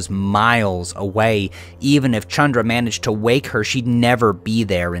Riley was miles away. Even if Chandra managed to wake her, she'd never be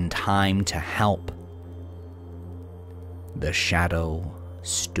there in time to help. The shadow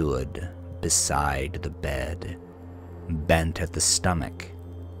stood beside the bed, bent at the stomach,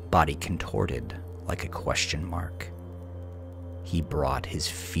 body contorted like a question mark. He brought his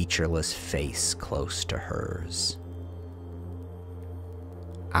featureless face close to hers.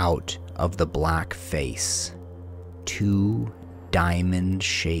 Out of the black face, two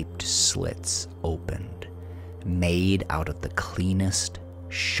diamond-shaped slits opened, made out of the cleanest,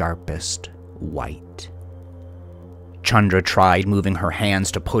 sharpest white. Chandra tried moving her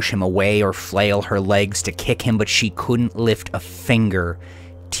hands to push him away or flail her legs to kick him, but she couldn't lift a finger.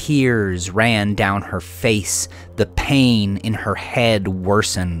 Tears ran down her face. The pain in her head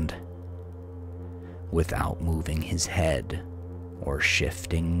worsened. Without moving his head or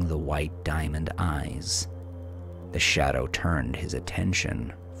shifting the white diamond eyes, the shadow turned his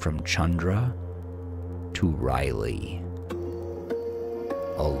attention from Chandra to Riley.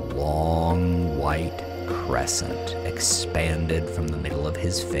 A long white crescent expanded from the middle of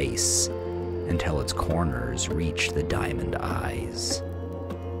his face until its corners reached the diamond eyes.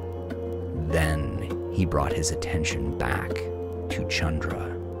 Then he brought his attention back to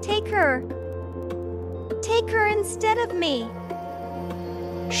Chandra. Take her. Take her instead of me.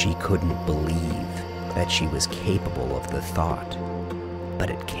 She couldn't believe that she was capable of the thought, but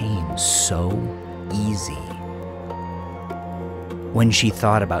it came so easy. When she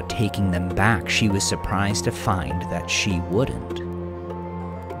thought about taking them back, she was surprised to find that she wouldn't.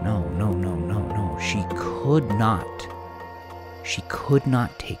 No, she could not. She could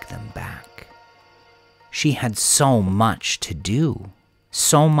not take them back. She had so much to do,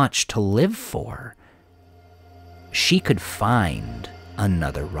 so much to live for. She could find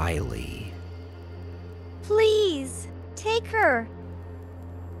another Riley. Please, take her.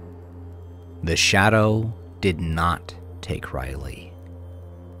 The shadow did not take Riley.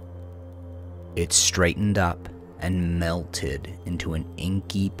 It straightened up and melted into an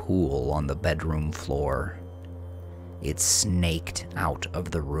inky pool on the bedroom floor. It snaked out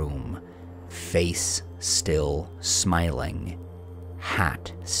of the room, face still smiling,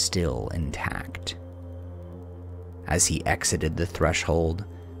 hat still intact. As he exited the threshold,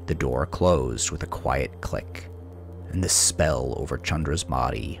 the door closed with a quiet click, and the spell over Chandra's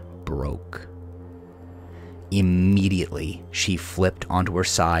body broke. Immediately, she flipped onto her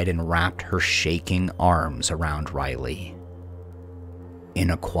side and wrapped her shaking arms around Riley.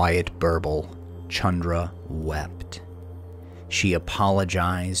 In a quiet burble, Chandra wept. She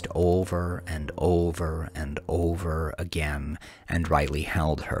apologized over and over and over again, and Riley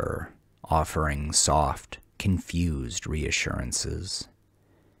held her, offering soft, confused reassurances.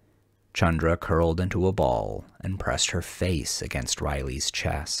 Chandra curled into a ball and pressed her face against Riley's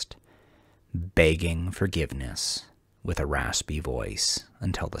chest, begging forgiveness with a raspy voice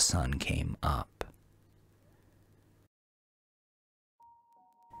until the sun came up.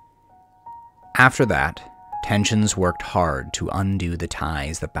 After that, tensions worked hard to undo the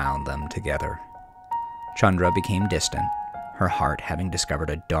ties that bound them together. Chandra became distant, her heart having discovered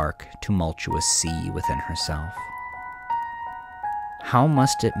a dark, tumultuous sea within herself. How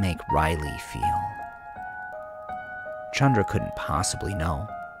must it make Riley feel? Chandra couldn't possibly know.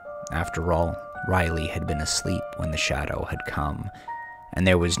 After all, Riley had been asleep when the shadow had come, and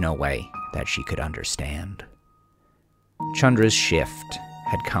there was no way that she could understand. Chandra's shift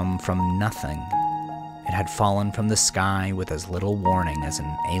had come from nothing. It had fallen from the sky with as little warning as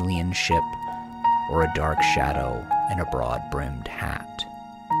an alien ship or a dark shadow in a broad-brimmed hat.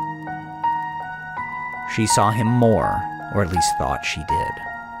 She saw him more, or at least thought she did.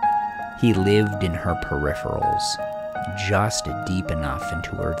 He lived in her peripherals, just deep enough into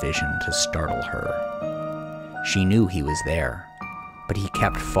her vision to startle her. She knew he was there, but he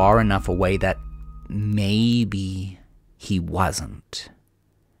kept far enough away that maybe he wasn't.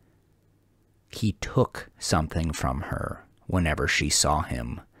 He took something from her whenever she saw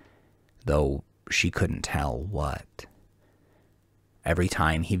him, though she couldn't tell what. Every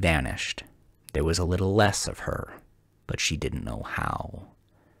time he vanished, there was a little less of her, but she didn't know how.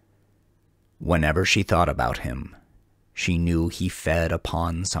 Whenever she thought about him, she knew he fed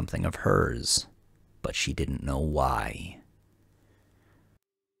upon something of hers, but she didn't know why.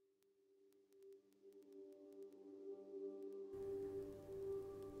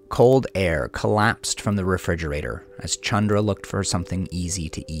 Cold air collapsed from the refrigerator as Chandra looked for something easy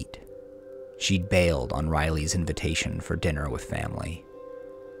to eat. She'd bailed on Riley's invitation for dinner with family.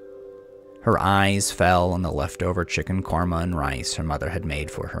 Her eyes fell on the leftover chicken korma and rice her mother had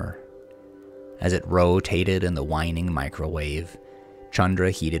made for her. As it rotated in the whining microwave, Chandra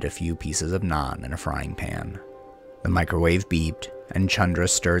heated a few pieces of naan in a frying pan. The microwave beeped, and Chandra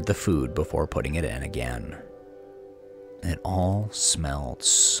stirred the food before putting it in again. It all smelled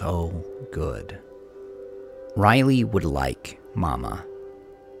so good. Riley would like Mama.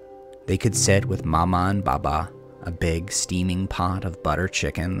 They could sit with Mama and Baba, a big steaming pot of butter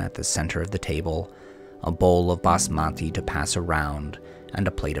chicken at the center of the table, a bowl of basmati to pass around, and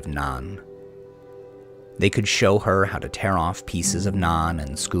a plate of naan. They could show her how to tear off pieces of naan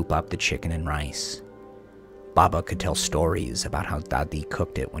and scoop up the chicken and rice. Baba could tell stories about how Dadi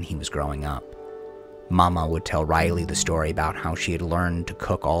cooked it when he was growing up. Mama would tell Riley the story about how she had learned to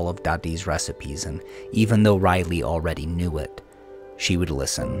cook all of Dadi's recipes, and even though Riley already knew it, she would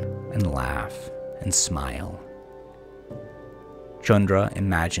listen and laugh and smile. Chandra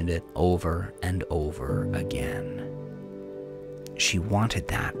imagined it over and over again. She wanted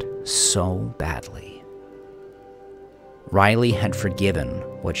that so badly. Riley had forgiven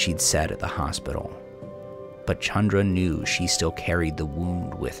what she'd said at the hospital, but Chandra knew she still carried the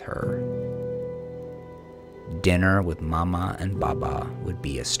wound with her. Dinner with Mama and Baba would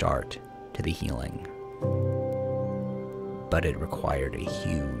be a start to the healing. But it required a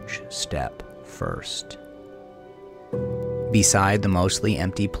huge step first. Beside the mostly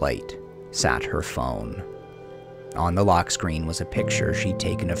empty plate sat her phone. On the lock screen was a picture she'd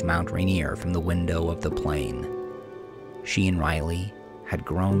taken of Mount Rainier from the window of the plane. She and Riley had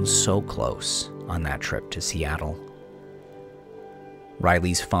grown so close on that trip to Seattle.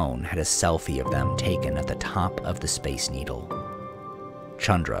 Riley's phone had a selfie of them taken at the top of the Space Needle.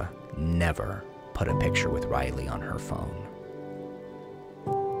 Chandra never put a picture with Riley on her phone.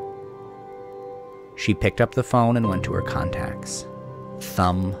 She picked up the phone and went to her contacts,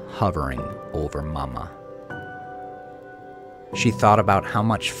 thumb hovering over Mama. She thought about how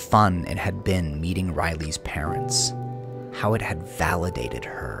much fun it had been meeting Riley's parents, how it had validated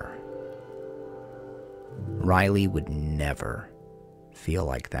her. Riley would never feel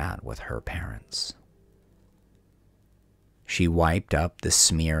like that with her parents. She wiped up the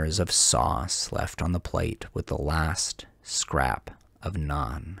smears of sauce left on the plate with the last scrap of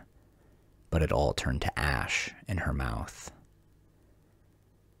naan, but it all turned to ash in her mouth.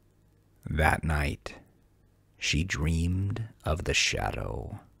 That night, she dreamed of the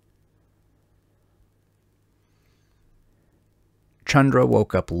shadow. Chandra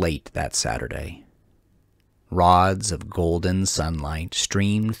woke up late that Saturday. Rods of golden sunlight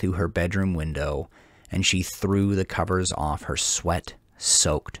streamed through her bedroom window, and she threw the covers off her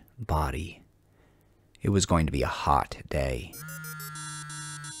sweat-soaked body. It was going to be a hot day.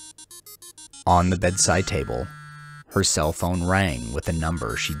 On the bedside table, her cell phone rang with a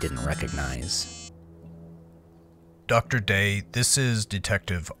number she didn't recognize. Dr. Day, this is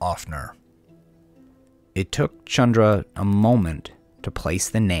Detective Offner. It took Chandra a moment to place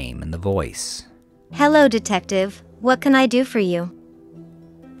the name and the voice. Hello, Detective. What can I do for you?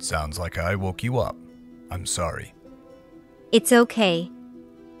 Sounds like I woke you up. I'm sorry. It's okay.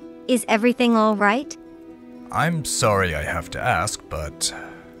 Is everything all right? I'm sorry I have to ask, but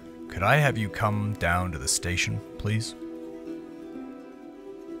could I have you come down to the station, please?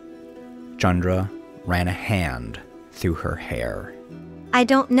 Chandra ran a hand through her hair. I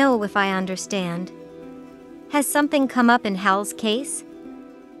don't know if I understand. Has something come up in Hal's case?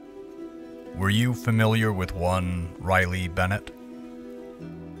 Were you familiar with one Riley Bennett?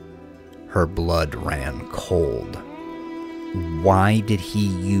 Her blood ran cold. Why did he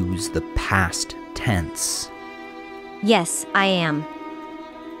use the past tense? Yes, I am.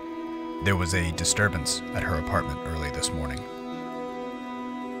 There was a disturbance at her apartment early this morning.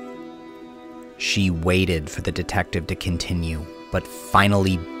 She waited for the detective to continue, but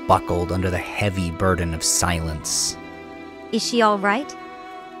finally buckled under the heavy burden of silence. Is she all right?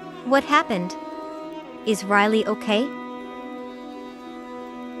 What happened? Is Riley okay?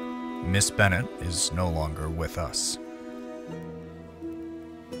 Miss Bennett is no longer with us.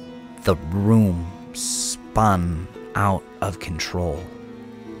 The room spun out of control.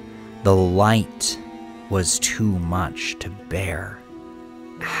 The light was too much to bear.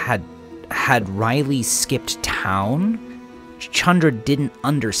 Had Riley skipped town? Chandra didn't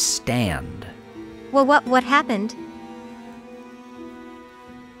understand. Well, what happened?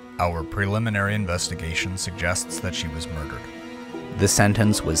 Our preliminary investigation suggests that she was murdered. The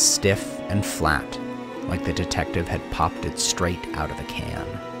sentence was stiff and flat, like the detective had popped it straight out of a can.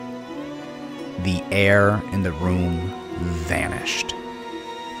 The air in the room vanished.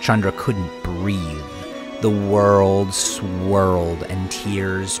 Chandra couldn't breathe. The world swirled and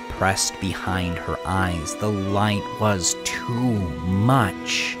tears pressed behind her eyes. The light was too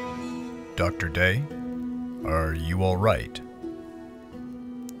much. Dr. Day, are you all right?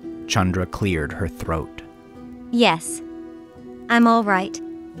 Chandra cleared her throat. Yes, I'm all right.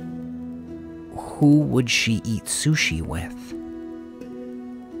 Who would she eat sushi with?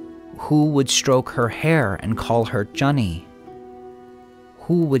 Who would stroke her hair and call her Johnny?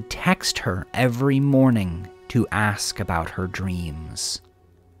 Who would text her every morning to ask about her dreams?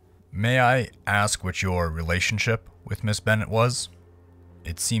 May I ask what your relationship with Miss Bennett was?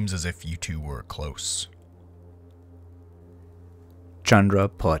 It seems as if you two were close. Chandra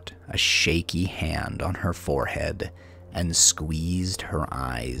put a shaky hand on her forehead and squeezed her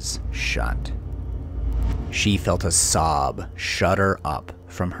eyes shut. She felt a sob shudder up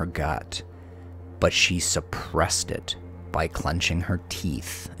from her gut, but she suppressed it by clenching her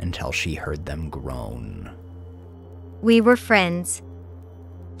teeth until she heard them groan. We were friends.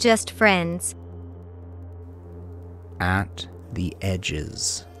 Just friends. At the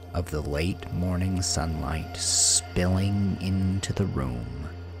edges of the late morning sunlight spilling into the room,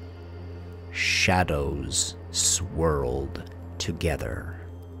 shadows swirled together.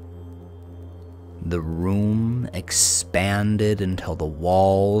 The room expanded until the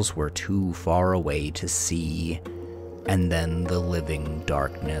walls were too far away to see, and then the living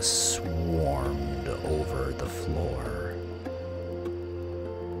darkness swarmed over the floor.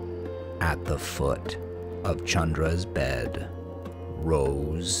 At the foot of Chandra's bed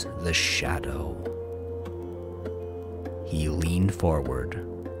rose the shadow. He leaned forward,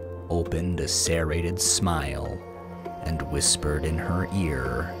 opened a serrated smile, and whispered in her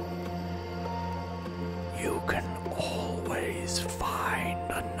ear, "You can always find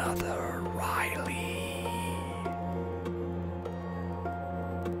another Riley."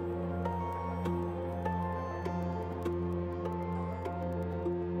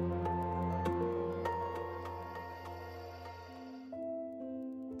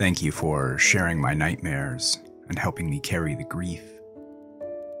 Thank you for sharing my nightmares and helping me carry the grief.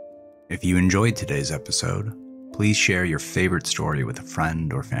 If you enjoyed today's episode, please share your favorite story with a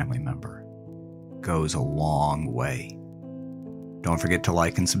friend or family member. It goes a long way. Don't forget to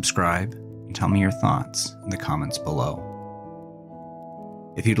like and subscribe, and tell me your thoughts in the comments below.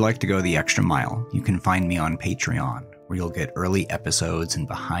 If you'd like to go the extra mile, you can find me on Patreon, where you'll get early episodes and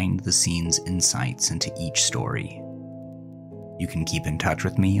behind-the-scenes insights into each story. You can keep in touch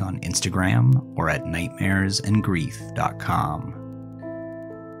with me on Instagram or at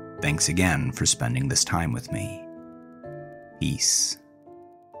nightmaresandgrief.com. Thanks again for spending this time with me. Peace.